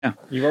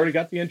You've already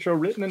got the intro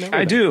written and everything.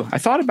 I do. I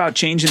thought about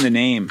changing the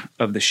name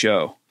of the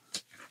show,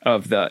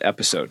 of the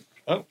episode.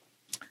 Oh.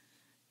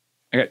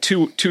 I got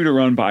two to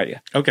run by you.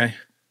 Okay.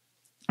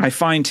 I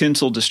find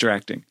Tinsel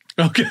distracting.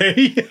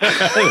 Okay.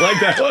 I like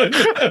that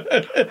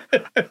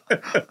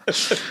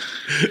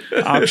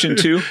one. Option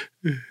 2,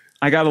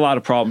 I got a lot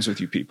of problems with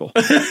you people.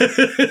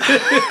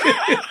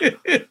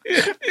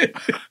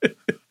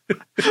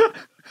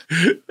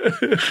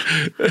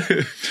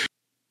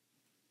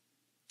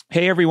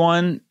 Hey,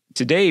 everyone.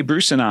 Today,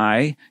 Bruce and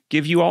I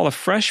give you all a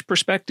fresh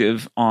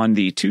perspective on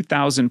the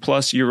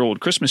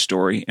 2,000-plus-year-old Christmas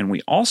story, and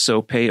we also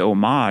pay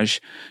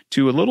homage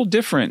to a little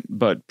different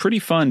but pretty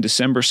fun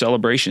December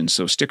celebration,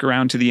 so stick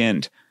around to the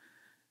end.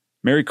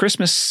 Merry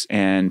Christmas,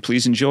 and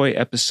please enjoy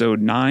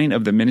episode 9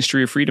 of the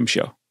Ministry of Freedom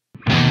show.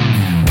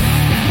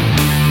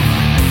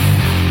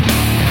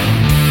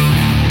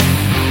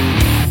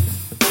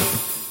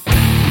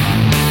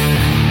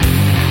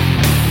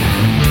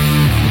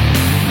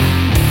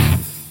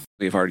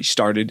 We've already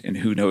started, and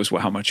who knows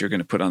how much you're going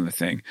to put on the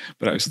thing.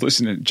 But I was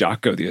listening to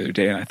Jocko the other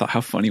day, and I thought,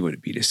 how funny would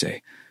it be to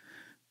say,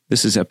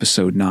 this is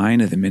episode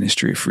 9 of the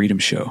Ministry of Freedom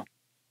show.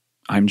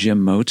 I'm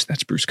Jim Motes.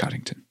 That's Bruce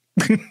Coddington.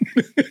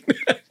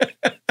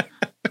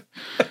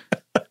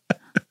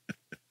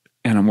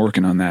 And I'm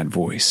working on that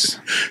voice.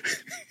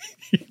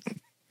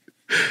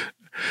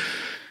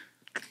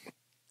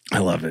 I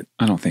love it.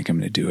 I don't think I'm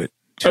going to do it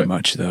too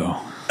much, though.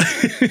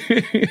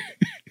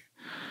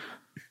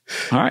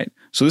 All right.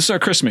 So this is our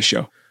Christmas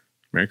show.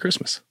 Merry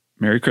Christmas.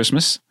 Merry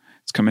Christmas.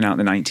 It's coming out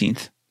the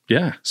 19th.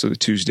 Yeah. So the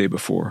Tuesday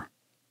before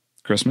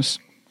Christmas.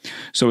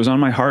 So it was on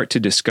my heart to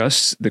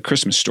discuss the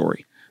Christmas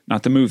story,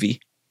 not the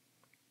movie.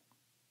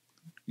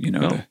 You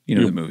know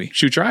the movie.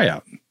 Shoot your eye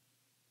out.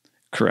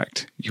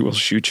 Correct. You will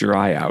shoot your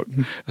eye out.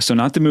 So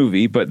not the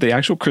movie, but the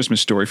actual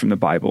Christmas story from the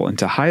Bible, and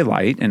to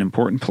highlight an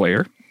important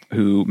player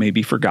who may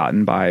be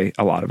forgotten by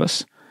a lot of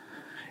us.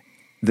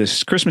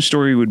 This Christmas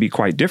story would be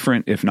quite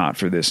different if not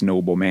for this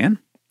noble man.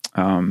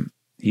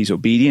 He's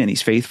obedient.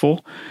 He's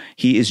faithful.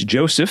 He is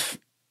Joseph,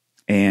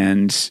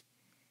 and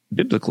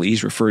biblically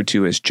he's referred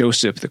to as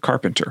Joseph the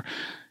carpenter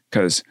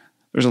because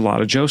there's a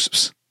lot of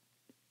Josephs.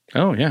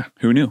 Oh, yeah.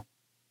 Who knew?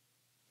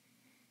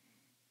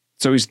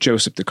 So he's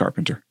Joseph the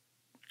carpenter.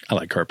 I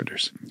like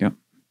carpenters. Yep,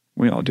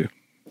 we all do.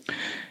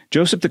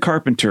 Joseph the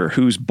carpenter,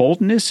 whose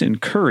boldness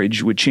and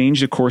courage would change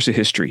the course of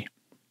history.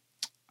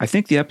 I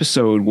think the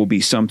episode will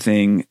be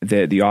something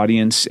that the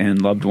audience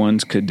and loved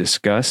ones could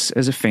discuss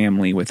as a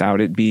family without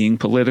it being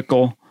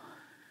political,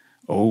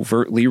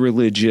 overtly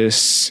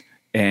religious,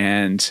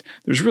 and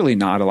there's really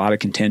not a lot of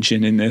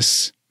contention in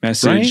this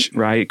message,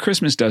 right?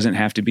 Christmas doesn't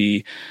have to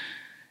be,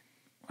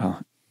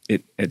 well,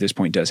 it at this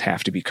point does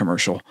have to be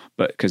commercial,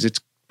 but because it's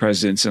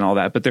presents and all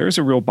that, but there is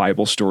a real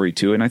Bible story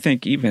too. And I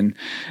think even,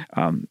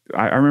 I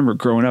remember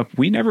growing up,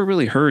 we never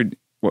really heard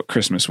what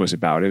Christmas was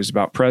about. It was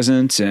about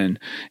presents and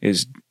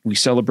we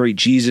celebrate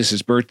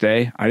Jesus'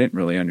 birthday. I didn't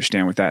really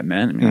understand what that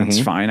meant. I mean, that's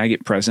fine. I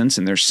get presents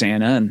and there's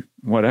Santa and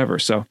whatever.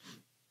 So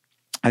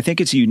I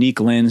think it's a unique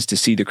lens to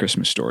see the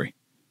Christmas story.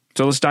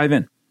 So let's dive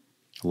in.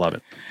 Love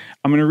it.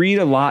 I'm going to read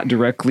a lot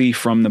directly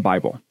from the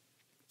Bible,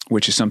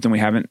 which is something we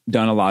haven't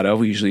done a lot of.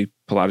 We usually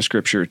pull out a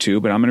scripture or two,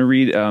 but I'm going to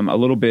read a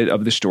little bit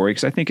of the story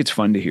because I think it's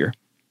fun to hear.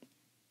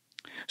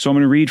 So I'm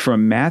going to read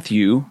from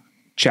Matthew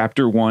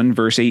chapter 1,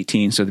 verse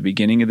 18, so the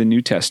beginning of the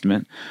New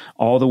Testament,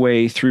 all the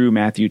way through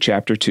Matthew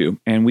chapter 2.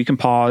 And we can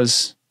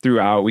pause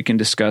throughout. We can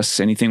discuss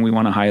anything we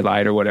want to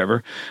highlight or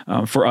whatever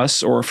for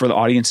us or for the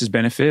audience's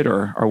benefit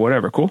or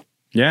whatever. Cool?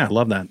 Yeah,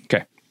 love that.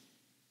 Okay.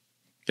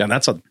 Yeah,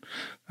 that's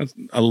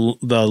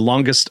the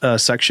longest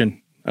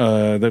section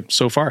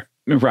so far.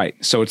 Right.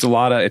 So it's a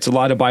lot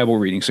of Bible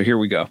reading. So here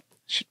we go.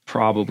 Should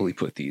probably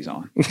put these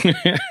on.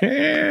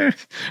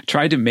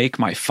 Tried to make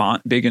my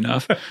font big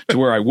enough to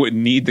where I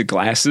wouldn't need the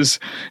glasses.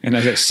 And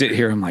as I sit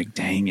here, I'm like,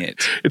 dang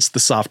it. It's the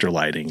softer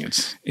lighting.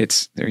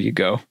 It's there you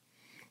go.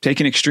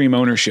 Taking extreme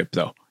ownership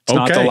though. It's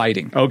not the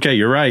lighting. Okay,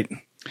 you're right.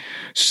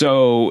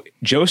 So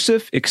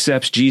Joseph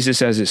accepts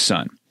Jesus as his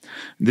son.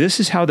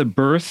 This is how the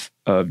birth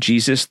of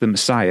Jesus the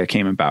Messiah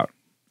came about.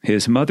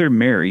 His mother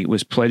Mary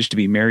was pledged to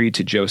be married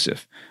to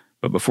Joseph,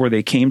 but before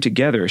they came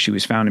together, she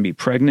was found to be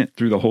pregnant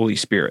through the Holy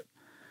Spirit.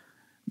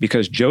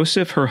 Because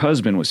Joseph, her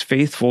husband, was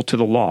faithful to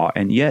the law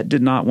and yet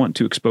did not want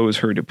to expose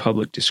her to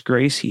public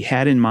disgrace, he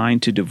had in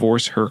mind to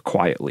divorce her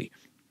quietly.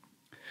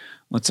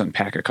 Let's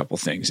unpack a couple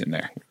things in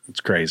there.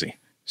 It's crazy.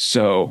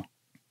 So,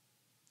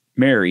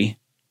 Mary,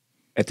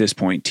 at this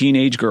point,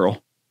 teenage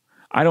girl,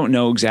 I don't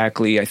know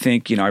exactly. I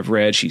think, I've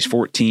read she's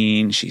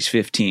 14, she's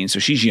 15, so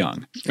she's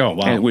young. Oh,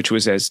 wow. Which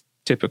was as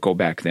typical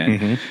back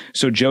then.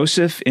 So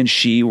Joseph and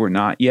she were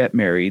not yet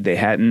married. They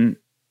hadn't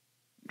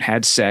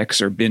had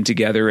sex or been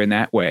together in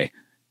that way.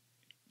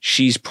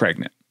 She's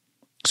pregnant.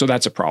 So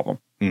that's a problem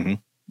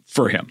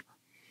for him.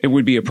 It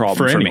would be a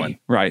problem for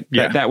me, right?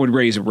 Yeah. That would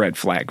raise a red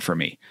flag for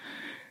me.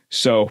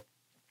 So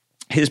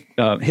his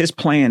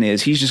plan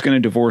is he's just going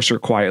to divorce her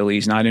quietly.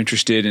 He's not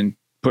interested in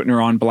putting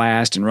her on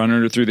blast and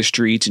running her through the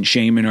streets and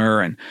shaming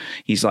her. And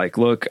he's like,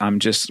 look,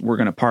 we're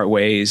going to part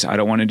ways. I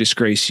don't want to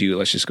disgrace you.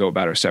 Let's just go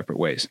about our separate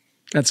ways.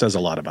 That says a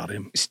lot about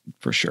him.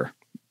 For sure.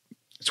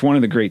 It's one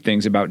of the great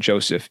things about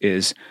Joseph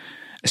is,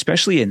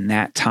 especially in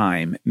that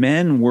time,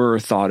 men were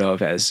thought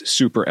of as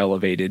super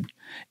elevated,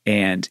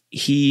 and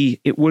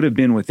it would have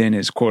been within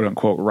his quote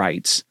unquote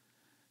rights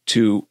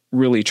to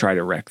really try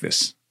to wreck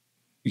this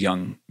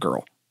young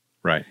girl.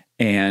 Right.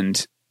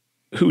 And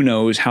who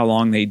knows how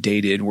long they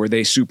dated? Were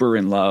they super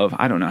in love?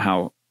 I don't know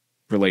how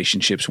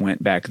relationships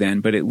went back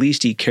then, but at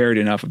least he cared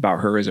enough about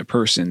her as a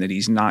person that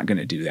he's not going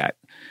to do that.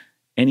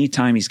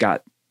 Anytime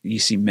you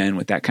see men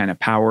with that kind of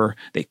power,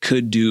 they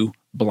could do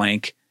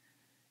blank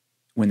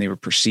when they were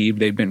perceived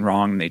they've been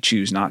wrong and they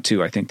choose not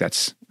to. I think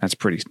that's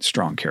pretty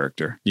strong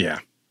character. Yeah.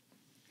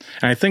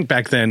 And I think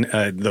back then,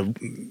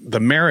 the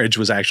marriage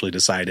was actually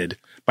decided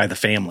by the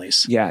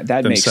families. Yeah,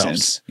 that themselves.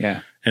 Makes sense.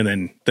 Yeah.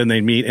 And then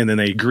they meet and then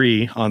they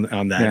agree on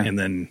that. Yeah. And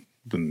then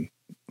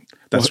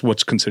that's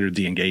what's considered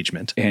the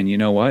engagement. And you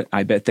know what?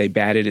 I bet they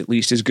batted at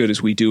least as good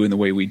as we do in the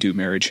way we do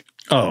marriage.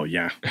 Oh,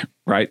 yeah.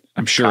 Right?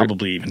 I'm sure.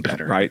 Probably even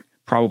better. Right?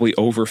 Probably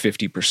over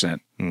 50%.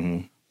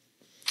 Mm-hmm.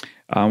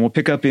 We'll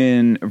pick up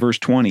in verse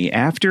 20.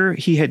 After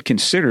he had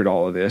considered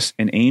all of this,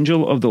 an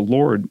angel of the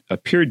Lord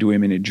appeared to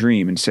him in a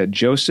dream and said,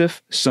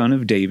 Joseph, son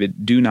of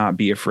David, do not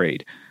be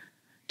afraid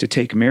to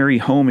take Mary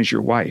home as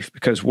your wife,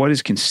 because what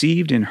is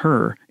conceived in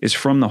her is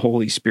from the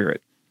Holy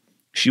Spirit.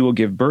 She will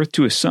give birth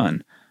to a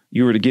son.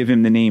 You are to give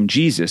him the name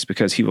Jesus,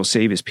 because he will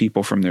save his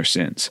people from their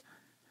sins.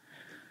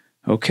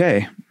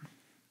 Okay.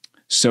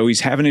 So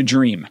he's having a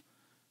dream.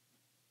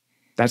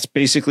 That's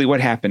basically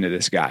what happened to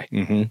this guy,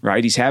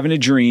 right? He's having a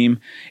dream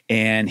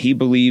and he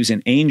believes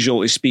an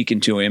angel is speaking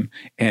to him.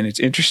 And it's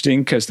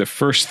interesting because the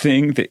first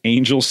thing the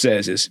angel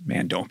says is,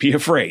 man, don't be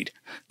afraid.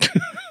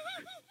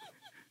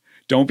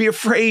 Don't be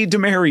afraid to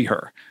marry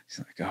her. He's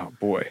like, oh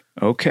boy.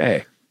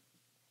 Okay.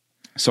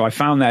 So I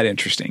found that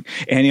interesting.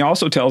 And he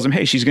also tells him,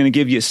 hey, she's going to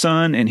give you a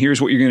son and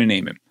here's what you're going to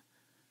name him.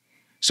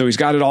 So he's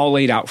got it all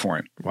laid out for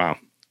him. Wow.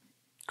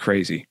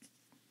 Crazy.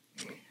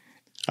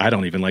 I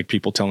don't even like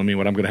people telling me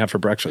what I'm going to have for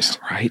breakfast.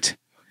 Right.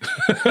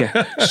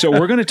 Yeah. So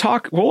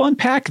we'll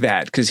unpack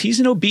that because he's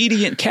an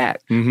obedient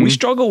cat. We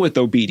struggle with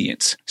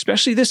obedience,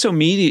 especially this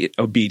immediate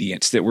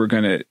obedience that we're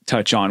going to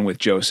touch on with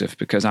Joseph,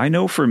 because I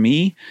know for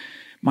me,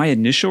 my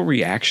initial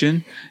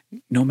reaction,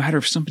 no matter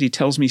if somebody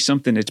tells me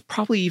something, it's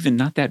probably even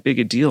not that big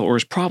a deal or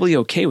is probably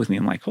okay with me.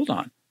 I'm like, hold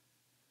on.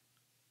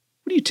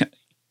 What are you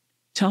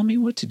tell me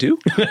what to do?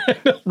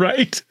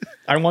 Right.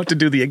 I want to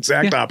do the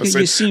exact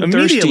opposite. You seem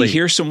thirsty.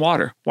 Here's some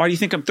water. Why do you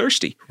think I'm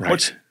thirsty?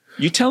 Right.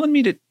 You telling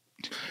me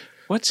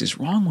what's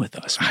wrong with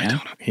us, man?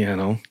 I don't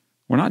know.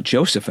 We're not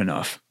Joseph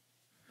enough.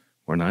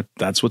 We're not.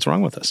 That's what's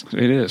wrong with us.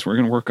 It is. We're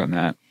going to work on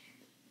that.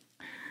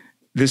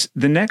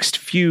 The next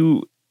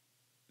few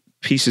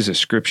pieces of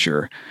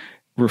scripture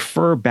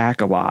refer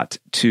back a lot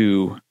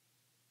to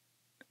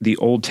the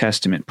Old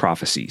Testament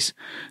prophecies.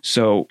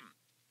 So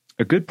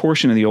a good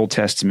portion of the Old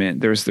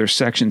Testament, there's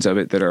sections of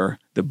it that are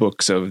the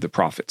books of the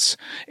prophets.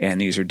 And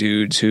these are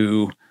dudes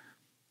who,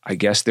 I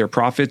guess they're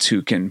prophets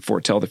who can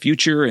foretell the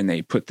future, and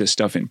they put this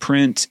stuff in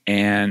print.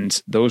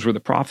 And those were the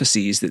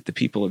prophecies that the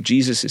people of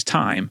Jesus'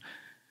 time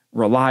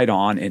relied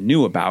on and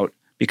knew about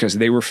because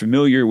they were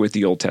familiar with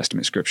the Old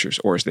Testament scriptures,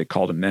 or as they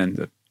called them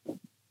then,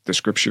 the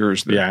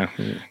scriptures,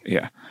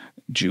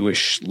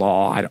 Jewish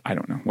law. I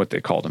don't know what they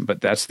called them,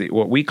 but that's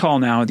what we call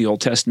now the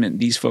Old Testament.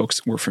 These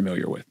folks were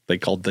familiar with. They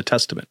called the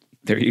Testament.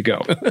 There you go.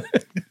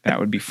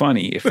 That would be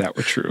funny if that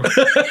were true.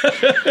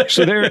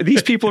 So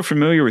these people are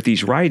familiar with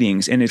these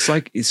writings, and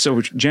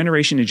so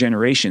generation to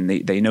generation,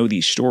 they know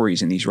these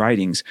stories and these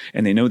writings,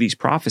 and they know these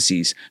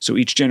prophecies. So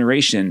each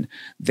generation,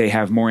 they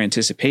have more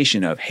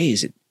anticipation of, hey,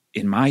 is it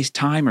in my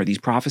time? Are these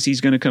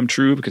prophecies going to come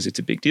true? Because it's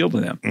a big deal to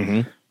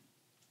them.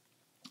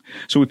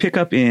 So we pick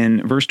up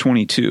in verse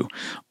 22.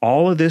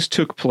 All of this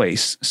took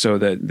place, so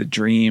the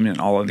dream and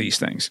all of these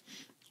things.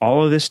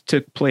 All of this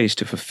took place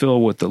to fulfill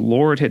what the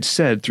Lord had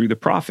said through the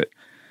prophet.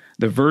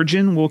 The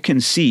virgin will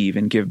conceive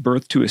and give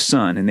birth to a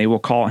son, and they will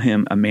call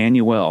him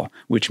Emmanuel,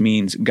 which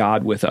means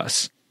God with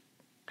us.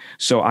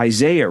 So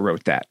Isaiah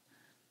wrote that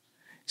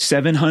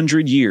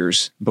 700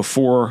 years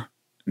before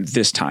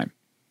this time.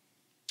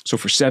 So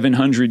for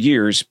 700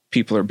 years,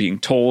 people are being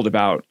told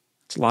about,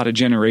 it's a lot of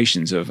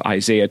generations of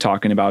Isaiah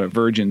talking about a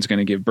virgin's going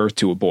to give birth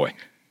to a boy.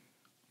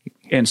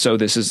 And so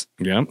this is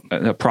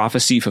a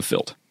prophecy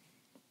fulfilled.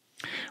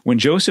 When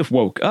Joseph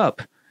woke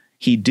up,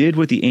 he did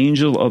what the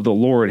angel of the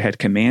Lord had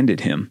commanded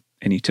him,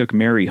 and he took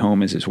Mary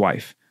home as his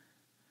wife.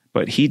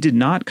 But he did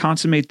not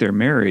consummate their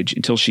marriage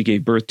until she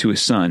gave birth to a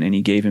son, and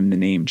he gave him the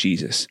name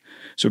Jesus.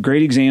 So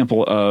great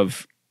example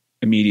of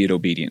immediate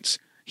obedience.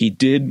 He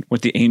did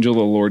what the angel of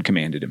the Lord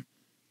commanded him.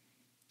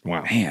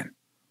 Wow. Man.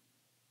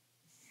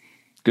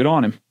 Good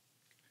on him.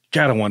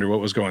 Gotta wonder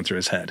what was going through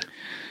his head.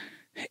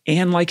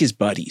 And like his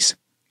buddies.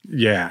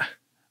 Yeah.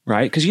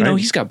 Right? Because, you know,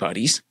 he's got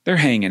buddies. They're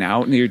hanging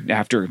out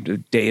after a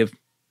day of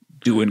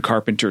doing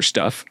carpenter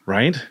stuff.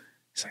 Right?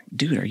 It's like,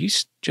 dude, are you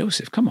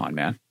Joseph? Come on,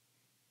 man.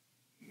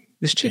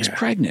 This chick's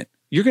pregnant.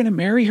 you're going to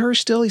marry her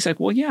still? He's like,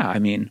 well, yeah. I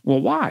mean,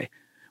 well, why?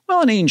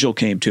 Well, an angel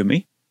came to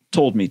me,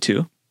 told me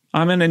to.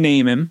 I'm going to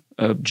name him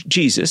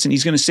Jesus, and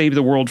he's going to save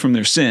the world from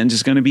their sins.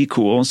 It's going to be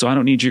cool. So I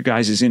don't need your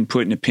guys'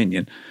 input and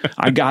opinion.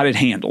 I got it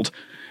handled.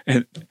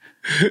 And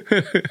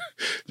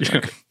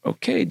like,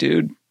 okay,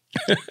 dude.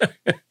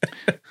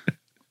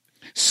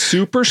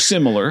 Super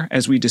similar,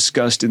 as we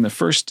discussed in the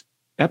first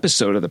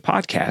episode of the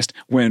podcast,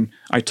 when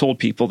I told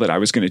people that I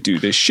was going to do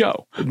this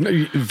show.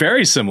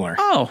 Very similar.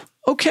 Oh,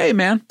 okay,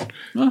 man.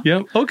 Well,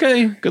 yep.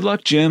 Okay. Good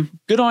luck, Jim.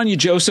 Good on you,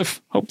 Joseph.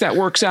 Hope that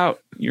works out.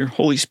 Your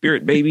Holy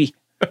Spirit baby.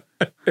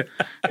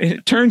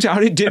 It turns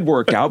out it did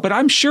work out, but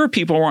I'm sure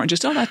people weren't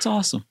just, oh, that's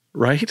awesome.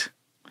 Right?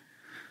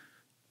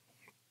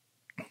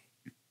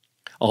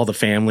 All the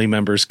family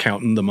members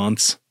counting the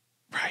months.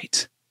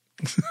 Right.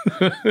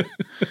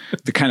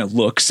 The kind of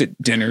looks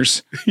at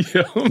dinners,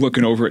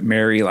 looking over at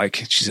Mary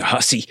like she's a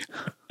hussy.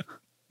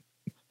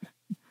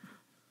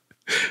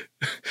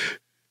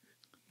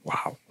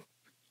 Wow.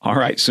 All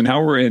right. So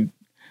now we're in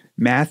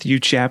Matthew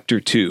chapter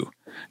 2.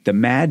 The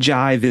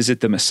Magi visit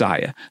the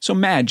Messiah. So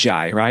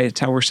Magi, right? That's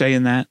how we're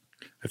saying that.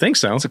 I think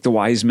so. It's like the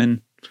wise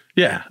men.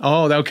 Yeah.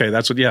 Oh, okay.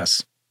 That's what,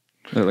 yes.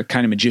 They're like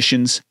kind of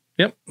magicians.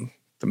 Yep.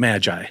 The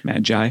Magi.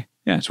 Magi.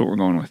 Yeah, that's what we're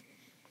going with.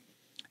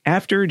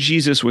 After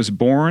Jesus was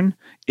born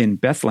in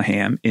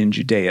Bethlehem in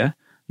Judea,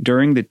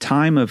 during the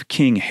time of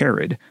King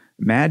Herod,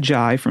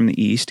 Magi from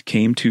the east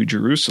came to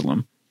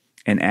Jerusalem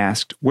and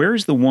asked,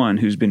 "Where's the one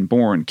who's been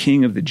born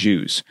King of the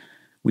Jews?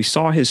 We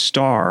saw his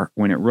star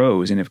when it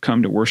rose and have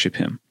come to worship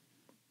him."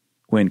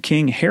 When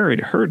King Herod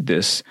heard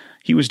this,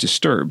 he was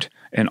disturbed,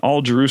 and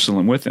all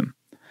Jerusalem with him.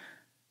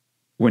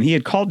 When he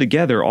had called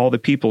together all the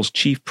people's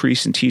chief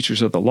priests and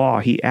teachers of the law,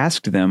 he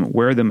asked them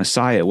where the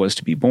Messiah was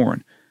to be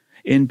born.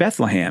 "In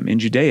Bethlehem, in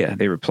Judea,"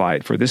 they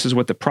replied, "for this is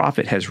what the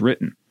prophet has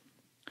written."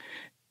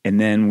 And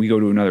then we go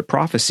to another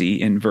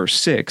prophecy in verse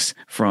 6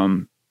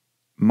 from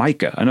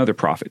Micah, another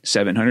prophet,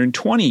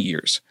 720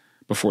 years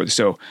before this.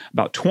 So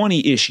about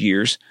 20-ish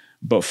years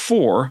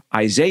before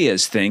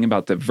Isaiah's thing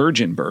about the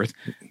virgin birth,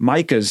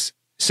 Micah's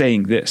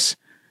saying this,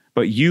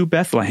 "But you,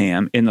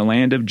 Bethlehem, in the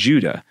land of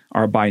Judah,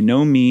 are by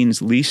no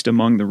means least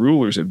among the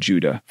rulers of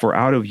Judah, for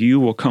out of you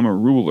will come a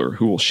ruler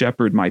who will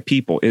shepherd my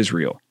people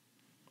Israel."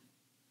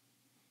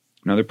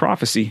 Another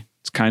prophecy.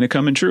 It's kind of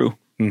coming true.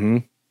 Mm-hmm.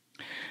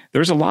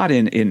 There's a lot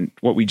in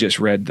what we just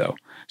read, though.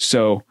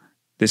 So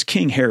this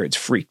King Herod's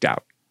freaked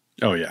out.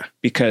 Oh, yeah.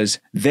 Because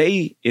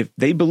if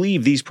they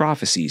believe these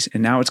prophecies,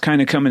 and now it's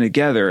kind of coming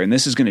together, and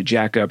this is going to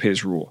jack up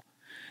his rule.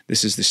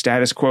 This is the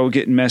status quo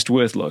getting messed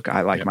with. Look,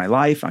 I like my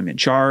life. I'm in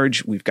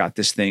charge. We've got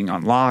this thing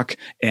on lock,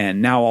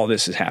 and now all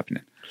this is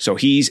happening. So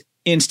he's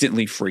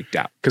instantly freaked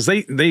out. Because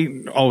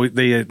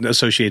they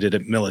associated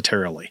it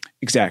militarily.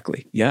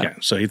 Exactly. Yeah.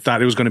 So he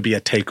thought it was going to be a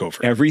takeover.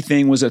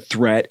 Everything was a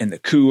threat, and the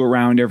coup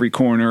around every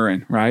corner,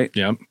 and right?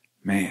 Yep.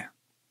 Man.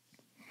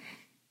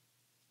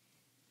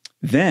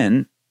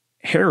 Then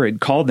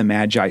Herod called the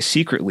Magi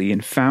secretly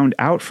and found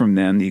out from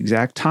them the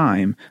exact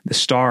time the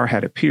star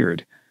had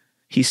appeared.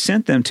 He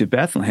sent them to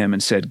Bethlehem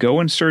and said, "Go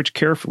and search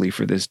carefully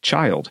for this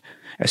child.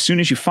 As soon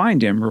as you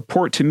find him,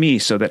 report to me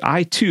so that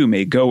I too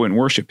may go and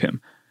worship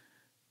him."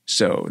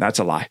 So that's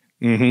a lie,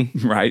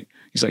 right?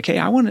 He's like, "Hey,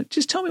 I want to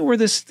just tell me where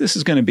this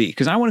is going to be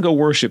because I want to go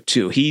worship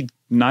too." He's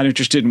not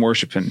interested in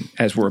worshiping,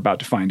 as we're about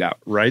to find out.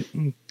 Right.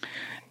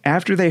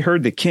 After they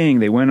heard the king,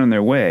 they went on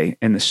their way,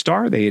 and the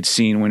star they had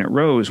seen when it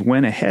rose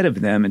went ahead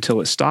of them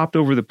until it stopped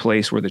over the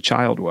place where the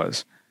child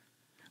was.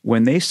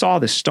 When they saw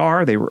the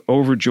star, they were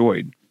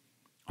overjoyed.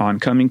 On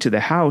coming to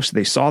the house,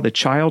 they saw the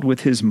child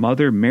with his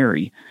mother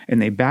Mary,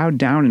 and they bowed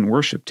down and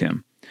worshipped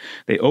him.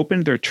 They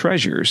opened their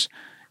treasures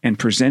and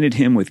presented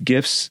him with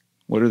gifts.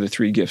 What are the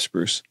 3 gifts,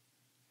 Bruce?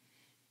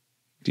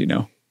 Do you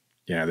know?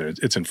 Yeah,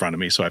 it's in front of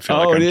me, so I feel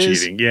like I'm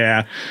cheating.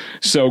 Yeah.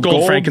 So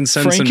gold,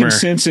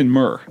 frankincense, and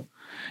myrrh.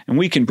 And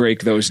we can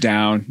break those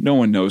down. No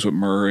one knows what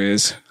myrrh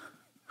is.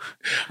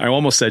 I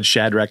almost said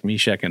Shadrach,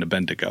 Meshach, and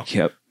Abednego.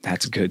 Yep,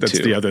 that's good That's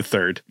too. the other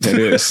third. That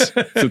is.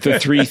 So the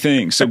 3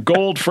 things. So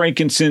gold,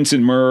 frankincense,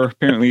 and myrrh.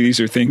 Apparently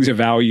these are things of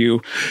value.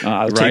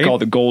 I'll take all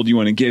the gold you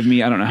want to give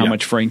me. I don't know how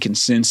much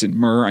frankincense and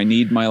myrrh I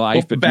need in my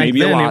life, but back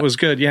maybe then a lot. It was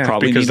good, yeah,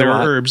 Probably because need there a were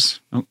lot.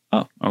 herbs.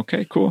 Oh,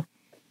 okay, cool.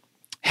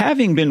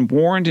 Having been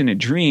warned in a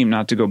dream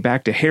not to go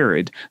back to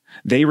Herod,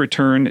 they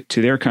returned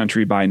to their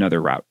country by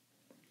another route.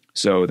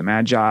 So the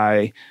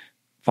Magi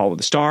followed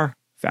the star,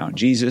 found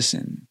Jesus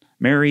and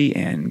Mary,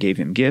 and gave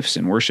him gifts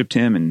and worshiped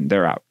him, and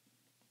they're out.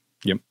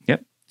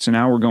 Yep. So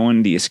now we're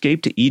going the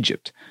escape to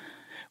Egypt.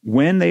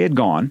 When they had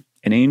gone,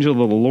 an angel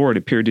of the Lord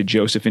appeared to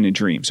Joseph in a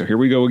dream. So here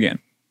we go again.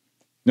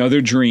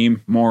 Another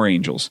dream, more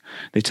angels.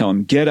 They tell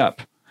him, "Get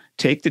up,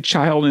 take the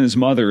child and his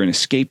mother and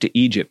escape to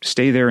Egypt.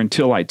 Stay there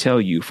until I tell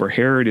you, for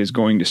Herod is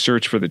going to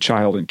search for the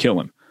child and kill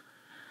him."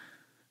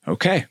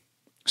 Okay,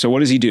 so what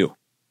does he do?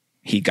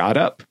 He got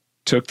up,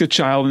 took the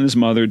child and his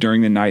mother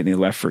during the night, and they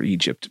left for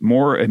Egypt.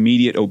 More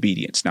immediate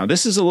obedience. Now,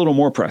 this is a little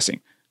more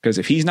pressing, because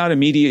if he's not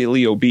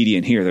immediately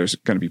obedient here, there's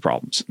going to be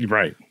problems.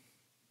 Right.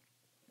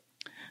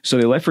 So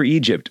they left for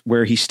Egypt,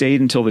 where he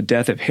stayed until the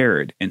death of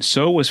Herod. And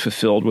so was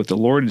fulfilled what the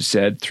Lord had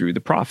said through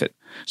the prophet.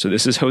 So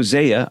this is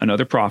Hosea,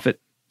 another prophet,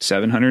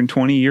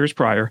 720 years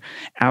prior.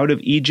 Out of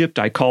Egypt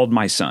I called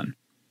my son.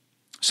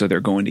 So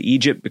they're going to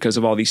Egypt because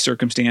of all these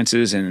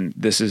circumstances, and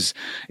this is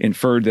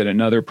inferred that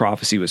another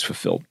prophecy was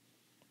fulfilled.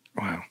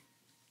 Wow.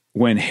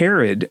 When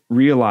Herod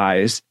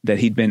realized that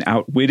he'd been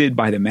outwitted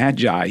by the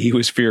Magi, he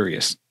was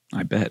furious,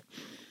 I bet.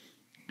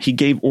 He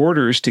gave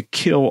orders to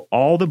kill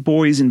all the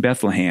boys in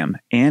Bethlehem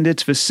and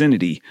its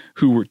vicinity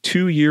who were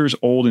 2 years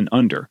old and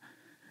under,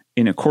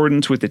 in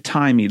accordance with the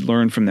time he'd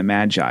learned from the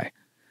Magi.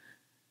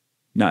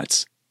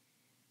 Nuts.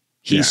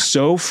 He's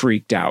so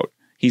freaked out.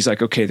 He's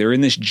like, okay, they're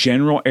in this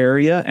general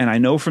area, and I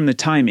know from the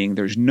timing,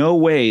 there's no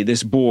way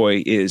this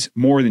boy is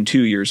more than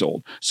 2 years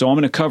old. So I'm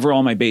going to cover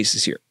all my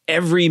bases here.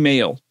 Every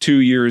male 2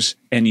 years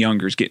and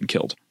younger is getting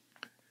killed.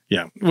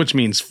 Yeah, which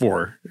means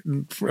four,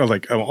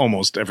 like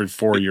almost every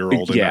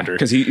 4-year-old and under.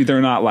 Because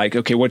they're not like,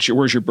 okay, where's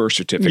your birth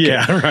certificate?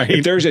 Yeah, right.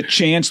 If there's a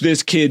chance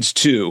this kid's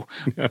 2.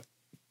 Yeah.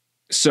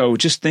 So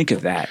just think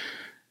of that.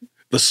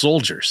 The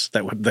soldiers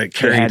that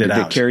carried it out.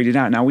 That carried it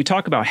out. Now we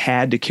talk about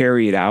had to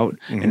carry it out,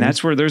 and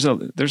that's where there's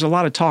a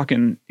lot of talk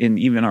in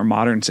even our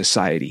modern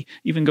society.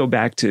 Even go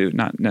back to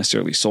not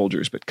necessarily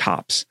soldiers, but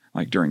cops,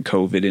 like during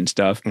COVID and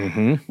stuff.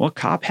 Well, a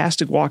cop has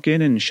to walk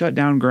in and shut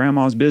down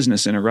grandma's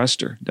business and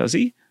arrest her. Does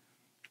he?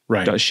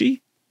 Right. Does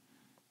she?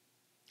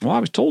 Well, I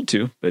was told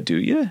to, but do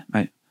you?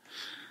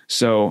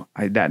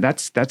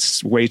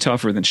 That's way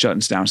tougher than shutting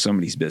down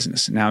somebody's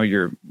business. Now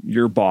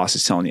your boss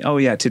is telling you, oh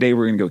yeah, today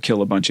we're going to go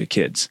kill a bunch of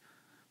kids.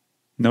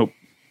 Nope.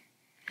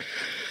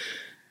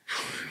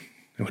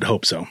 I would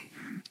hope so.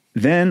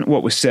 Then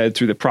what was said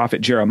through the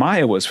prophet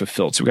Jeremiah was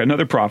fulfilled. So we got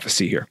another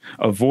prophecy here.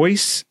 A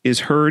voice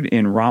is heard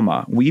in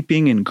Ramah,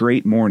 weeping in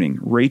great mourning,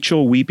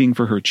 Rachel weeping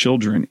for her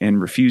children and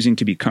refusing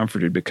to be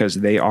comforted because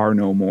they are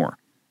no more.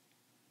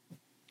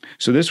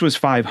 So this was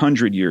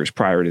 500 years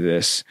prior to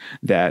this,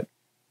 that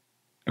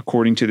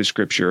according to the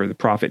scripture, the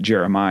prophet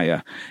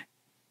Jeremiah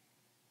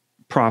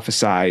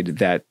prophesied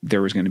that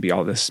there was going to be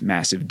all this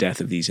massive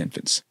death of these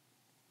infants.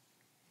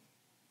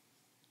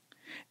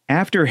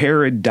 After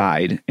Herod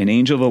died, an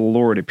angel of the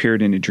Lord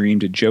appeared in a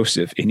dream to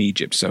Joseph in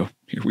Egypt. So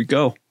here we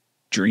go.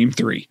 Dream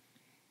 3.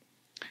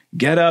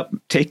 Get up,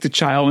 take the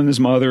child and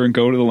his mother, and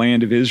go to the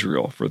land of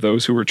Israel, for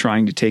those who were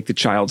trying to take the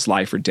child's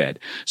life are dead.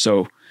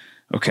 So,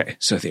 okay,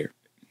 so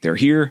they're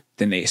here,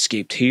 then they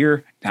escaped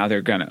here. Now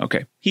they're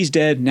okay, he's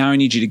dead. Now I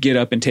need you to get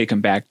up and take him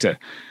back to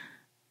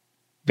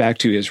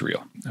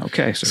Israel.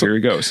 Okay, so here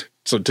he goes.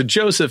 So to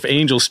Joseph,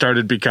 angels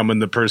started becoming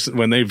the person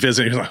when they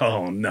visit. He's like,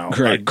 oh no.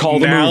 Right. Call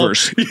the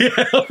movers.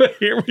 Yeah,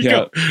 here we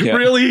go. Yeah.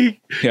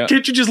 Really? Yeah.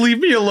 Can't you just leave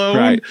me alone?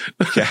 Right.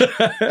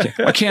 Yeah.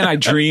 Why can't I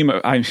dream?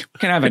 Can't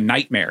I have a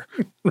nightmare?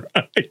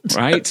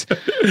 Right.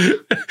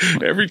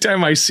 Every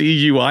time I see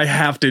you, I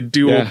have to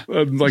do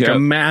a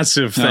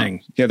massive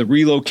thing. Yeah, the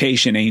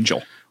relocation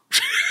angel.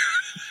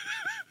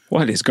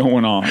 What is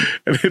going on?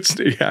 And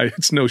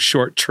it's no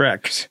short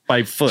trek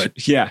by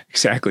foot. Yeah,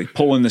 exactly.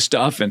 Pulling the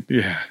stuff and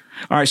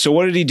All right, so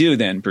what did he do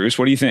then, Bruce?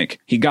 What do you think?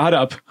 He got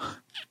up,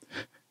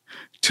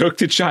 took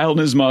the child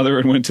and his mother,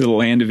 and went to the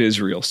land of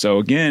Israel. So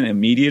again,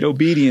 immediate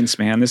obedience,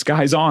 man. This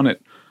guy's on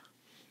it.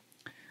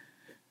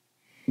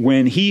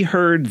 When he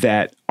heard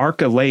that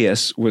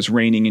Archelaus was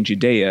reigning in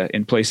Judea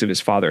in place of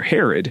his father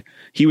Herod,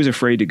 he was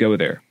afraid to go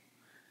there.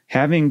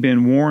 Having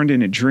been warned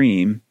in a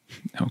dream,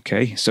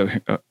 okay, so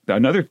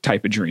another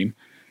type of dream,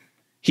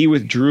 he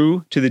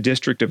withdrew to the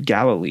district of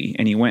Galilee,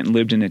 and he went and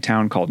lived in a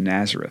town called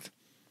Nazareth.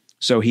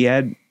 So he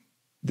had...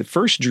 The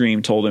first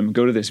dream told him,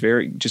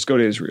 just go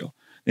to Israel.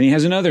 Then he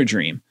has another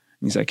dream.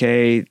 He's like,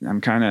 hey, I'm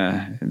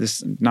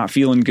not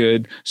feeling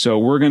good. So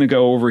we're going to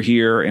go over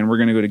here and we're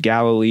going to go to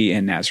Galilee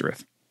and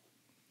Nazareth.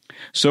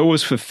 So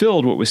was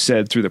fulfilled what was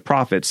said through the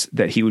prophets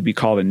that he would be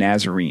called a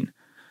Nazarene.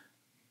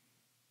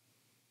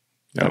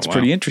 That's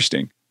pretty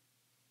interesting.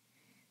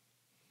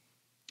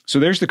 So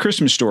there's the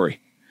Christmas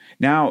story.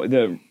 Now,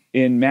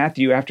 in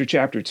Matthew after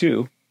chapter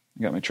 2,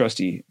 I got my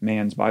trusty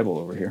man's Bible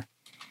over here.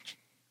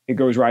 It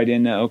goes right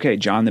in,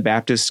 John the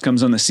Baptist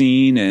comes on the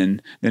scene,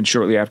 and then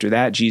shortly after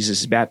that,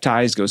 Jesus is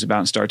baptized, goes about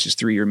and starts his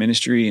 3-year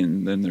ministry,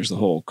 and then there's the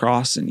whole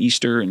cross and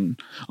Easter and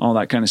all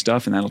that kind of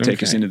stuff, and that'll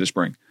take us into the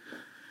spring.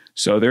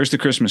 So there's the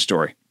Christmas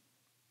story.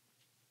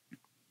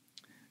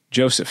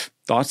 Joseph,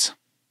 thoughts?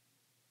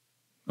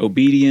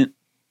 Obedient.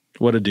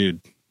 What a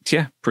dude.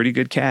 Yeah, pretty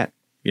good cat.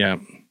 Yeah.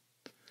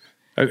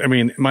 I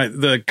mean,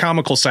 the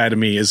comical side of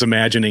me is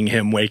imagining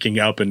him waking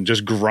up and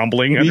just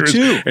grumbling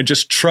and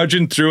just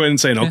trudging through it and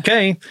saying,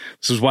 okay,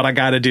 this is what I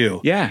got to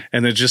do. Yeah.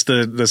 And then just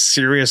the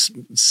serious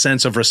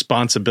sense of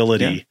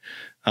responsibility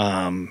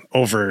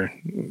over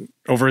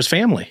his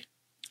family.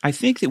 I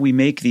think that we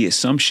make the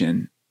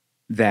assumption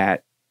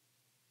that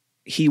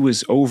he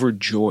was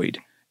overjoyed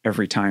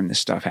every time this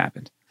stuff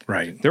happened.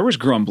 Right. There was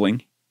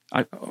grumbling.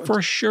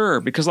 For sure.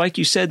 Because like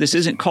you said, this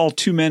isn't called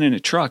 2 men in a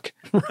truck.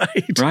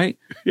 Right?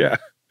 Yeah.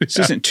 This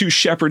isn't 2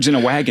 shepherds in a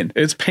wagon.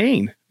 It's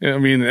pain. I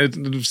mean,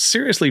 it's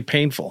seriously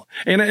painful.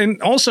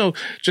 And also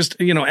just,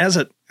 as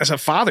a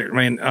father,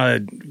 man,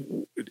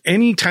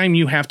 anytime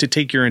you have to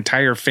take your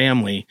entire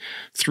family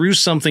through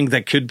something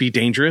that could be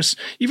dangerous,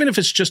 even if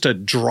it's just a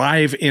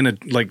drive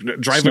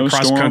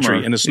across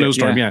country in a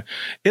snowstorm,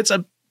 it's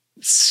a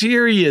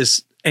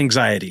serious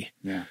anxiety.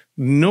 Yeah.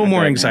 No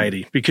more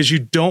anxiety, because you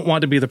don't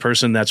want to be the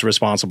person that's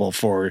responsible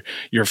for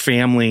your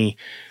family,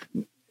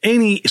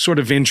 any sort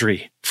of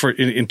injury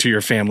into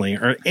your family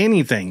or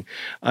anything.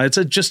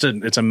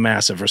 It's a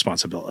massive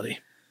responsibility.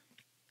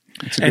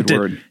 It's a good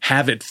word. To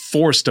have it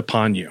forced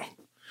upon you.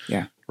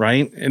 Yeah.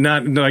 Right. And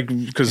not like,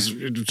 because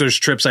there's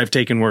trips I've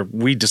taken where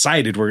we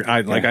decided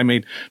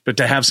but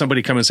to have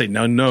somebody come and say,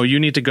 no, you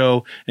need to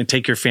go and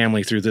take your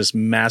family through this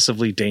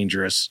massively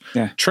dangerous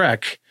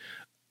trek,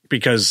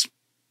 because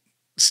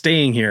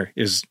staying here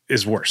is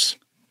worse.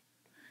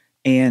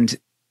 And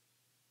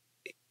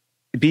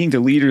being the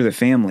leader of the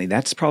family,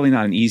 that's probably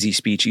not an easy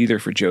speech either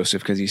for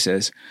Joseph, because he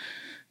says,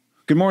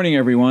 "Good morning,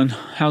 everyone.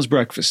 How's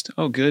breakfast?"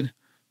 "Oh, good."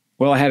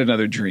 "Well, I had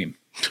another dream."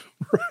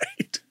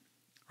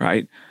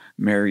 Right?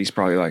 Mary's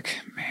probably like,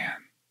 "Man,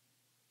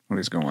 what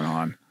is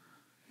going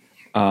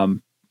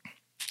on?"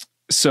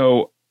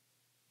 So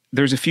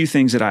there's a few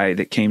things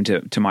that came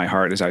to my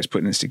heart as I was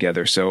putting this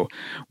together. So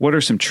what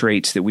are some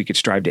traits that we could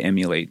strive to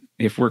emulate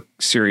if we're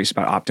serious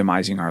about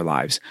optimizing our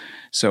lives?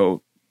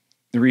 So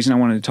the reason I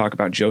wanted to talk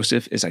about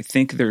Joseph is I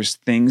think there's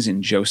things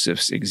in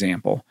Joseph's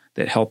example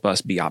that help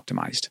us be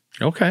optimized.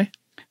 Okay.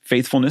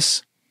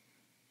 Faithfulness.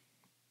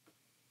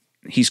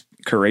 He's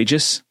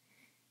courageous.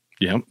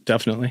 Yeah,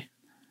 definitely.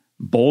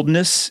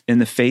 Boldness in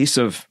the face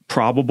of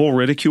probable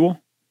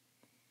ridicule.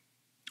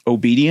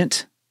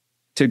 Obedient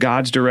to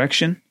God's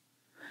direction.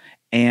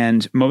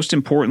 And most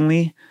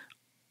importantly,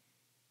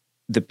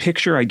 the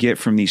picture I get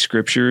from these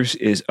scriptures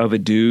is of a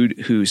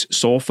dude whose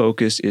sole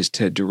focus is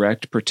to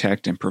direct,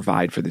 protect, and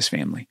provide for this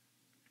family.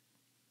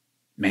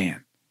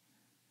 Man,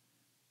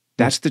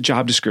 that's the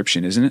job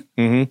description, isn't it?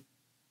 Mm-hmm.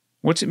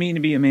 What's it mean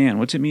to be a man?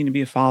 What's it mean to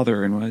be a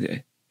father?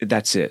 And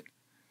that's it.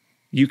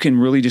 You can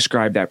really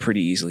describe that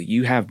pretty easily.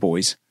 You have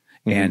boys,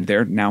 and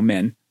they're now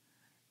men.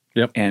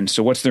 Yep. And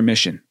so what's their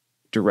mission?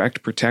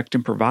 Direct, protect,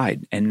 and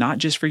provide. And not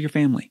just for your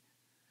family.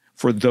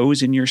 For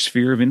those in your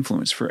sphere of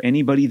influence, for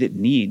anybody that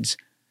needs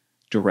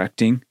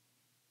directing,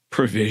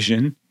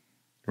 provision,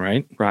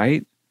 right?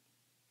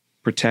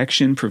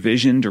 Protection,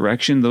 provision,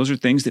 direction, those are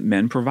things that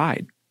men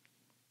provide.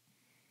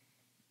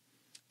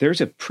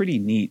 There's a pretty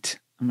neat,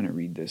 I'm going to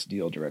read this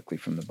deal directly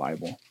from the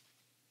Bible.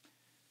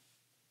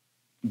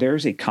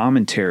 There's a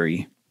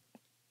commentary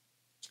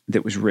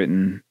that was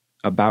written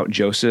about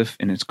Joseph,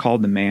 and it's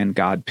called The Man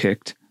God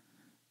Picked,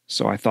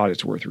 so I thought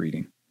it's worth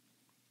reading.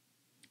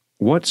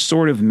 What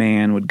sort of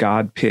man would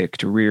God pick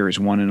to rear his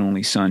one and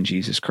only son,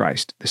 Jesus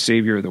Christ, the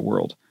Savior of the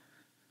world?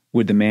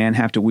 Would the man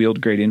have to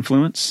wield great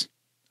influence,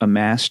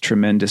 amass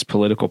tremendous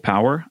political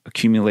power,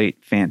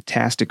 accumulate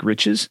fantastic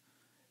riches?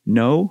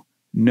 No,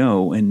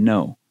 no, and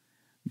no.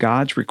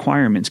 God's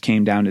requirements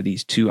came down to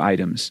these two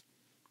items.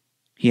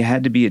 He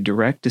had to be a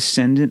direct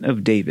descendant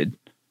of David,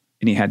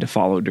 and he had to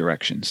follow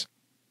directions.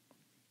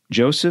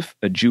 Joseph,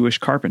 a Jewish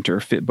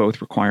carpenter, fit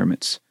both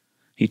requirements.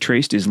 He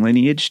traced his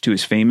lineage to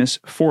his famous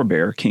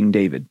forebear, King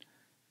David,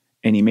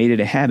 and he made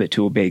it a habit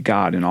to obey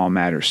God in all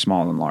matters,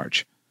 small and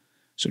large.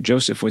 So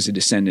Joseph was a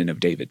descendant of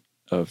David,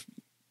 of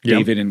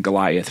David and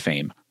Goliath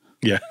fame.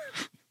 Yeah,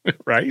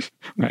 right.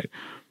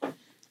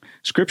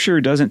 Scripture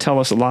doesn't tell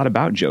us a lot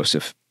about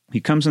Joseph. He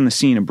comes on the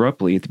scene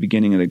abruptly at the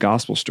beginning of the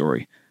gospel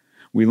story.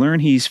 We learn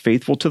he's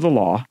faithful to the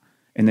law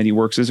and that he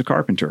works as a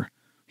carpenter.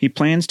 He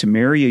plans to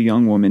marry a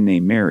young woman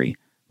named Mary,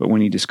 but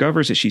when he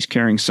discovers that she's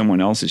carrying someone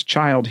else's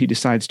child, he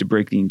decides to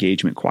break the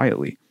engagement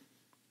quietly.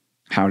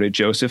 How did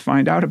Joseph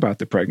find out about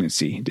the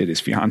pregnancy? Did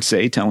his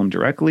fiancée tell him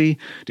directly?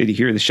 Did he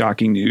hear the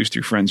shocking news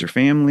through friends or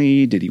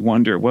family? Did he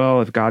wonder,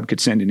 well, if God could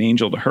send an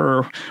angel to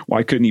her,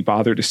 why couldn't he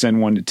bother to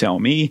send one to tell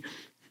me?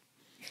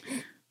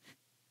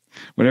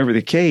 Whatever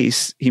the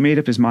case, he made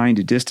up his mind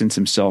to distance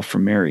himself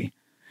from Mary.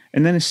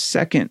 And then a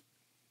second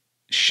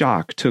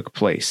shock took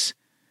place.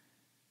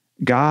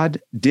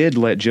 God did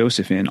let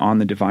Joseph in on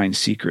the divine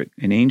secret.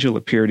 An angel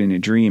appeared in a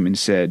dream and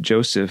said,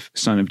 "Joseph,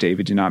 son of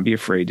David, do not be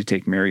afraid to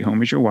take Mary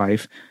home as your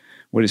wife.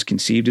 What is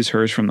conceived is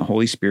hers from the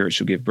Holy Spirit.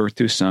 She'll give birth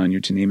to a son.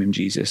 You're to name him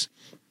Jesus."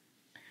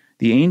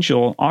 The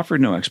angel offered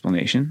no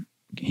explanation.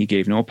 He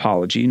gave no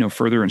apology, no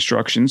further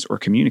instructions or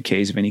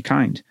communiques of any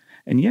kind.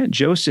 And yet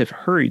Joseph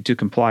hurried to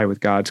comply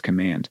with God's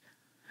command.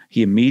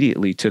 He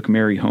immediately took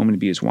Mary home to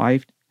be his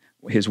wife,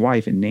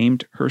 and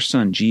named her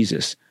son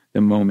Jesus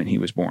the moment he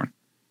was born.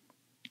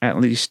 At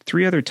least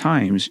 3 other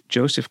times,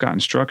 Joseph got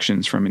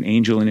instructions from an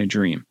angel in a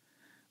dream.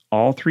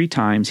 All 3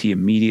 times, he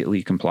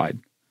immediately complied.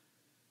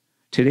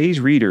 Today's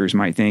readers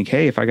might think,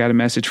 hey, if I got a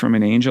message from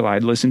an angel,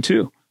 I'd listen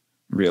too.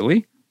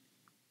 Really?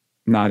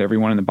 Not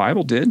everyone in the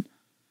Bible did.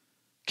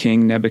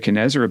 King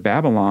Nebuchadnezzar of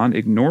Babylon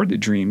ignored the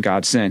dream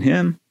God sent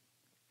him.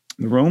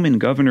 The Roman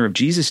governor of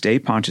Jesus' day,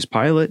 Pontius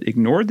Pilate,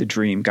 ignored the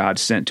dream God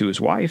sent to his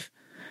wife,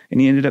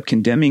 and he ended up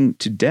condemning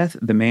to death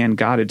the man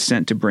God had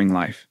sent to bring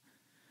life.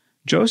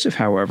 Joseph,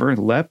 however,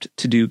 leapt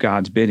to do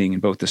God's bidding in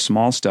both the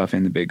small stuff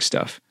and the big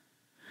stuff.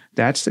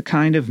 That's the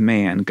kind of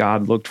man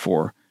God looked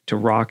for to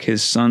rock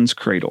his son's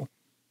cradle.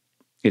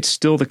 It's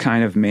still the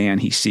kind of man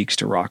he seeks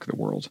to rock the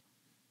world.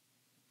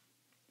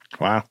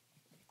 Wow.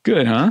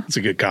 Good, huh? It's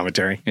a good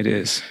commentary. It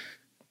is.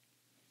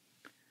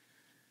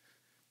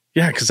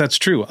 Yeah, because that's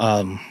true.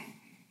 And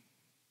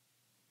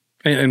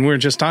we're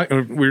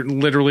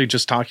literally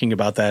just talking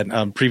about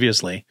that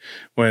previously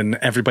when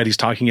everybody's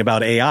talking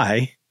about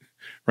AI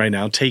right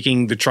now,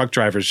 taking the truck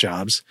drivers'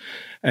 jobs.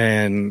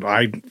 And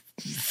I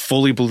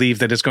fully believe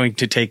that it's going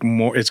to take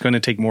more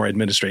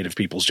administrative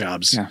people's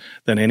jobs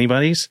than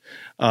anybody's.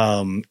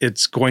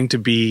 It's going to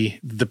be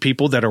the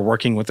people that are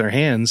working with their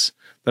hands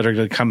that are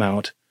going to come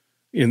out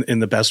in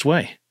the best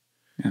way.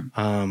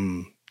 Yeah.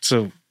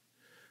 So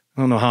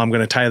I don't know how I'm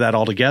going to tie that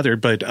all together,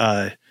 but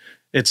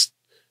it's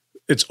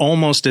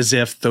almost as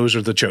if those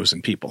are the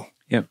chosen people.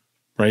 Yep.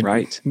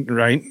 Right.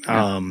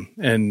 Yeah.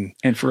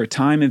 And for a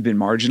time have been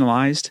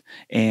marginalized.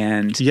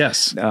 And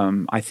yes,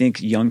 I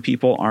think young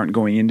people aren't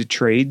going into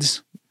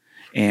trades.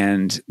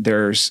 And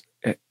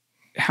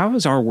how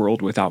is our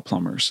world without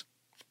plumbers?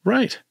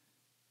 Right.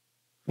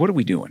 What are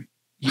we doing?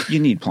 You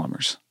need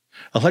plumbers,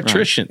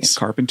 electricians,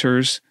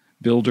 carpenters,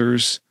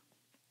 builders,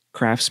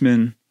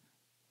 craftsmen.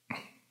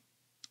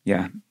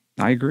 Yeah,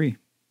 I agree.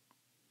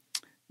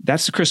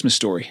 That's the Christmas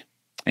story.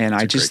 And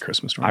I just,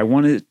 Christmas story. I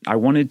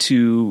wanted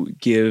to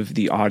give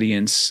the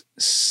audience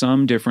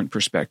some different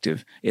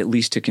perspective, at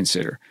least to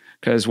consider.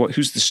 Because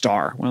who's the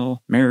star?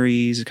 Well,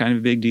 Mary's kind of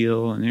a big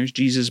deal, and there's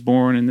Jesus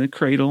born in the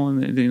cradle,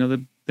 and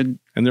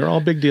and they're all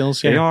big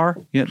deals. Yeah. They are.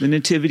 Yeah, the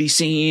nativity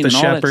scene, the and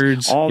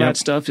shepherds, all that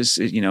stuff is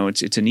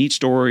it's a neat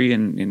story,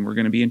 and we're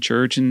going to be in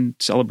church and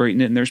celebrating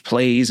it, and there's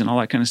plays and all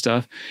that kind of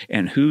stuff.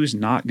 And who's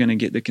not going to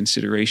get the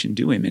consideration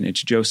due him? And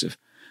it's Joseph.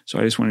 So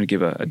I just wanted to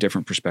give a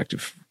different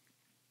perspective.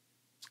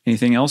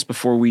 Anything else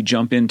before we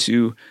jump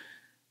into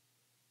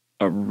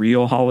a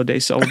real holiday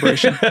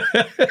celebration?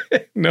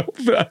 No,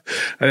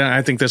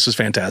 I think this is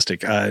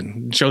fantastic.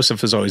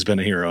 Joseph has always been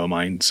a hero of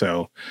mine.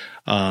 So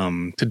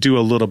to do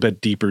a little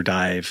bit deeper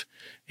dive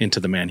into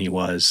the man he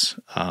was,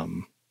 that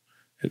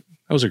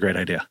was a great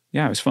idea.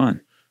 Yeah, it was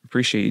fun.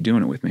 Appreciate you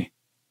doing it with me.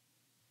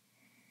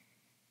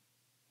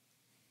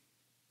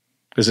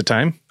 Is it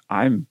time?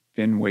 I've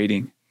been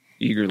waiting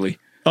eagerly.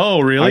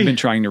 Oh, really? I've been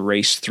trying to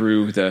race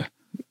through the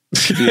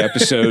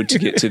episode to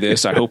get to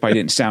this. I hope I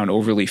didn't sound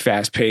overly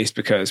fast paced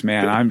because,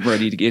 man, I'm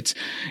ready to get,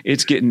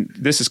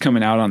 this is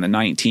coming out on the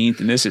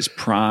 19th and this is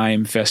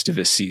prime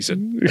Festivus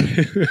season.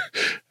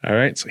 All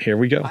right. So here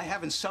we go. I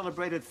haven't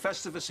celebrated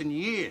Festivus in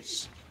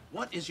years.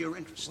 What is your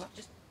interest? Well,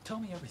 just tell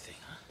me everything,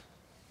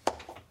 huh?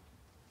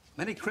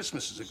 Many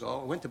Christmases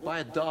ago, I went to buy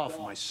a doll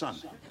for my son.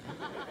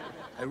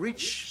 I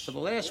reached for the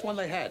last one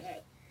they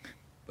had,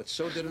 but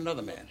so did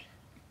another man.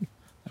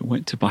 I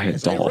went to buy a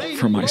doll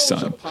for my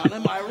son. Upon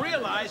him, I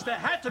realized there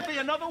had to be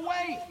another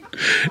way.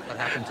 What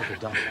happened to the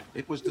doll?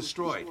 It was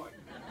destroyed.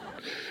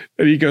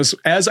 And he goes,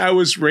 as I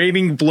was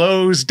raining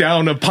blows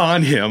down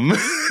upon him.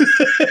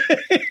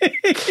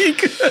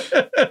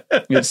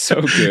 It's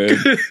so good.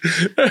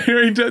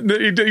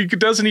 He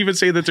doesn't even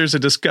say that there's a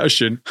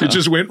discussion. It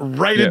just went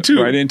right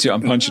into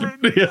I'm punching him.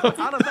 Yeah.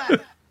 Out of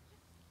that,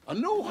 a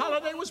new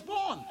holiday was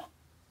born.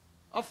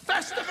 A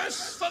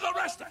Festivus for the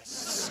rest of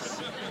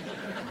us.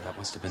 That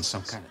must have been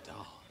some kind of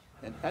doll.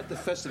 And at the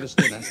Festivus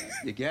dinner,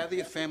 you gather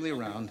your family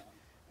around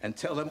and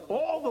tell them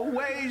all the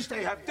ways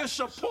they have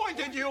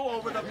disappointed you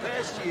over the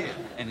past year.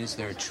 And is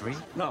there a tree?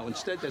 No,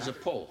 instead there's a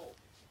pole.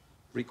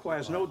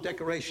 Requires no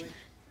decoration.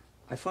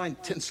 I find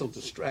tinsel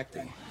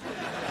distracting.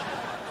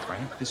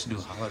 Frank, this new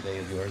holiday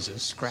of yours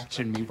is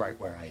scratching me right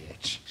where I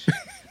itch.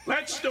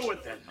 Let's do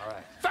it then. All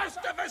right.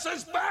 Festivus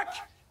is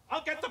back!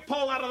 I'll get the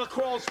pole out of the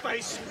crawl's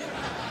face.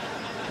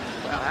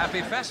 Well,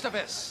 happy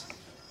Festivus.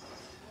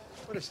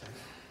 What is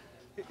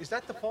that? Is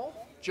that the pole?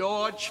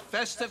 George,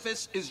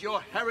 Festivus is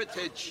your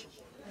heritage.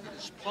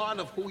 It's part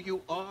of who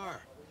you are.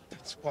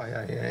 That's why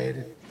I ate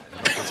it.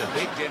 It's a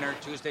big dinner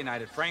Tuesday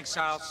night at Frank's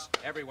house.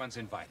 Everyone's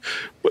invited.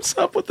 What's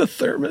up with the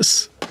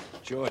thermos?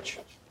 George.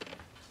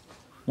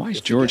 Why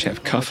does George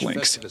have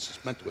cufflinks?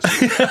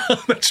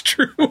 That's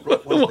true.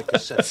 One of the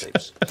cassette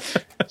tapes.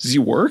 Does he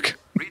work?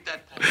 Read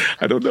that.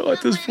 I don't know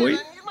at this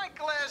point. You like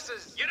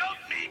glasses. You don't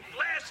need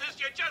glasses.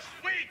 You're just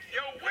weak.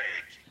 You're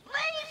weak.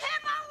 Leave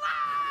him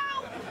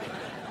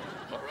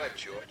alone! All right,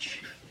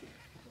 George.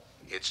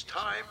 It's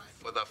time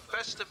for the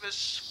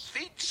Festivus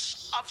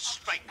Feats of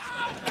Strength.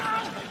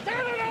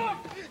 Turn it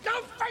off!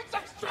 No feats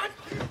of strength!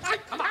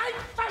 I'm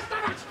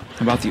Festivus!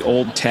 How about the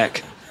old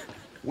tech?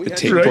 We The had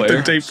tape Right, player.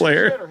 the tape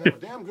player. Better have a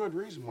damn good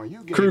reason why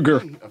you gave Kruger.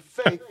 me a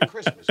fake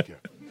Christmas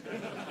gift.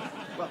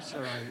 Well,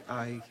 sir,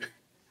 I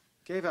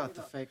gave out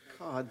the fake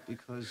card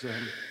because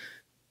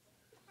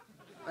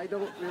I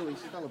don't really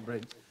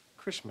celebrate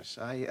Christmas.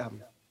 I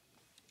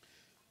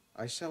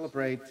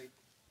celebrate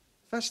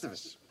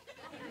Festivus.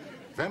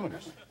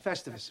 Feminist.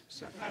 Festivus,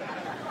 sir.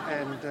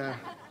 And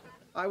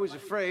I was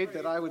afraid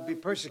that I would be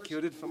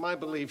persecuted for my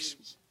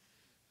beliefs.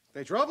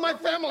 They drove my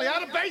family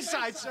out of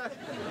Bayside, sir.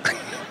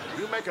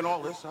 You making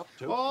all this up,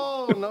 too?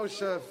 Oh, no,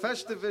 sir.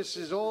 Festivus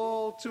is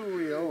all too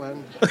real,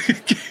 and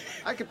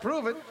I could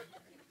prove it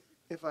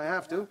if I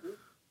have to.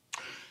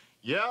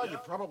 Yeah, you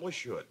probably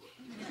should.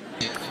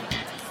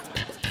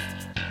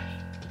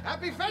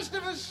 Happy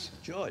Festivus!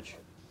 George,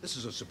 this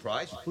is a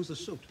surprise. Who's the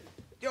suit?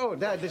 Yo,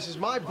 Dad, this is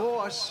my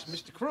boss,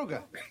 Mr.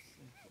 Kruger.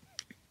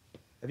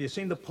 Have you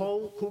seen the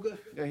pole, Cougar?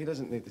 Yeah, he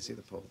doesn't need to see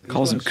the pole.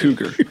 Calls him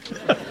Cougar.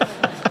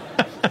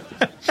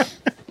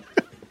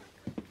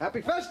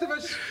 Happy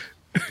Festivus!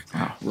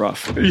 Wow,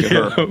 rough. Good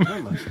to her. You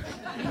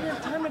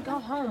have time to go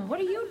home. What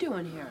are you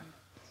doing here?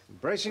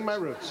 Embracing my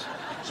roots.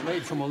 It's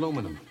made from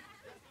aluminum.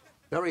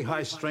 Very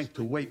high strength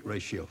to weight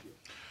ratio.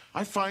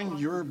 I find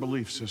your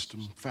belief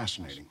system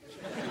fascinating.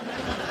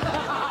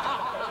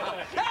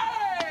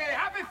 Hey!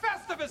 Happy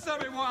Festivus,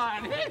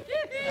 everyone!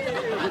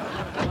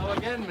 Hello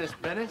again, Miss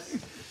Bennett.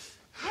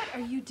 What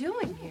are you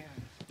doing here?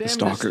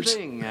 Stalkers.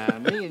 Thing. Me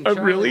and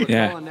Charlie really? were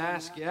Yeah. calling to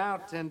ask you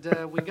out, and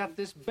we got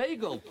this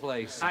bagel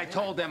place. I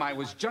told them I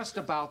was just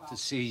about to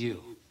see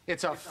you.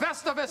 It's a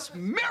Festivus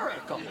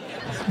miracle.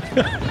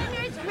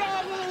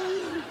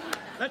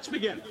 Let's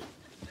begin.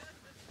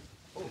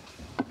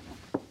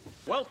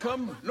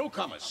 Welcome,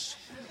 newcomers.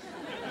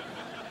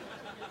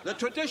 The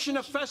tradition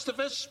of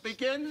Festivus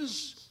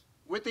begins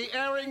with the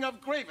airing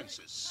of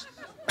grievances.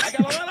 I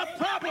got a lot of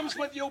problems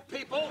with you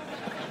people.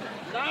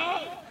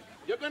 Now,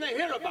 you're gonna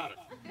hear about it.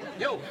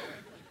 You,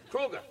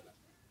 Kruger,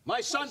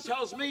 my son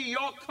tells me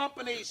your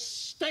company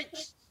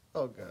stinks.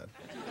 Oh, God.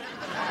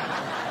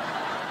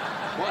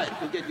 Quiet,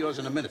 you'll get yours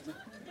in a minute.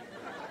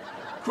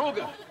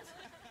 Kruger,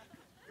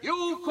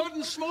 you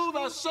couldn't smooth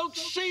a silk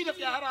sheet if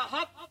you had a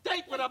hot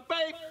date with a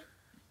babe.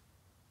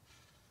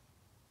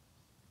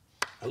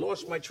 I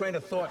lost my train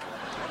of thought.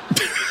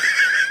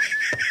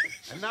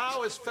 And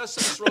now, as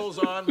Festivus rolls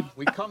on,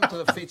 we come to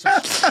the feats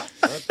of strength.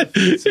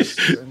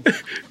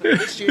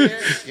 This year,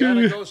 the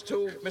honor goes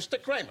to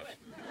Mr. Kramer.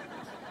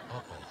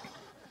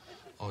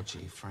 Oh,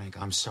 gee,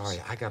 Frank, I'm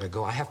sorry. I gotta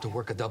go. I have to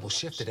work a double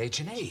shift at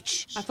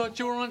H&H. I thought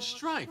you were on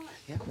strike.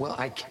 Yeah, well,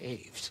 I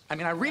caved. I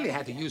mean, I really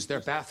had to use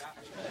their bathroom.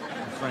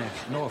 Frank,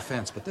 no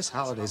offense, but this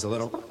holiday's a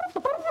little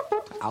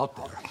out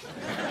there.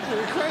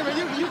 Kramer,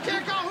 you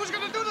can't go. Who's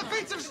going to do the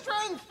feats of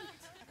strength?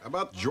 How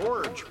about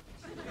George?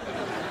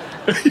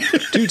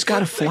 Dude's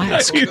got a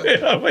flask.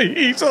 Yeah,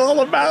 he's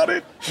all about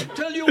it.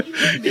 Tell you,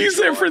 He's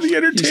there for the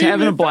entertainment. He's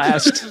having a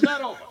blast. This is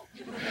not over.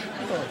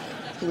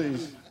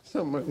 Please,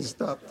 somebody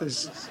stop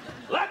this.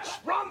 Let's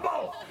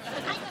rumble!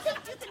 I think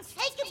you can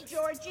take him,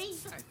 Georgie.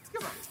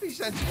 Come on, be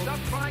sensible. Stop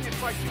crying and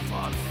fight your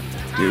father.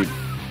 Dude.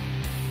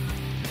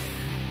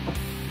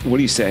 What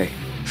do you say?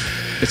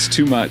 It's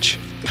too much.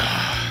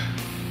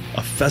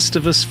 A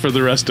Festivus for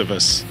the rest of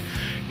us.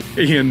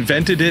 He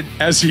invented it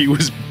as he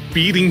was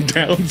beating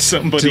down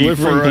somebody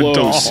Delivering for a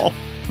blows. doll.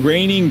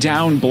 Raining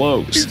down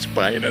blows. He's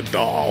buying a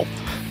doll.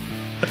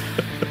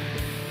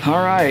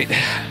 All right.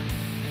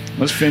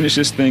 Let's finish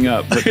this thing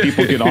up. Let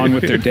people get on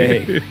with their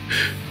day.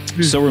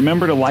 So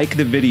remember to like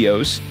the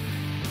videos,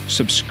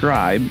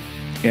 subscribe,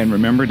 and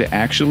remember to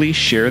actually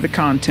share the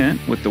content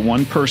with the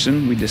one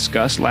person we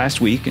discussed last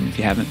week. And if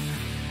you haven't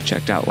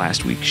checked out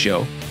last week's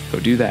show, go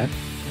do that.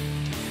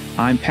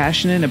 I'm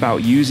passionate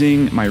about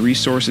using my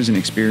resources and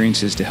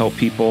experiences to help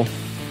people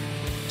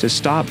to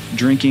stop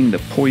drinking the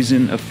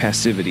poison of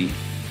passivity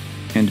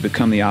and to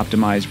become the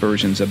optimized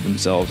versions of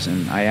themselves.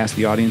 And I ask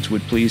the audience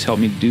would please help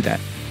me to do that.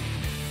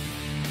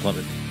 Love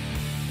it.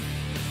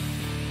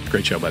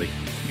 Great show, buddy.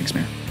 Thanks,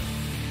 man.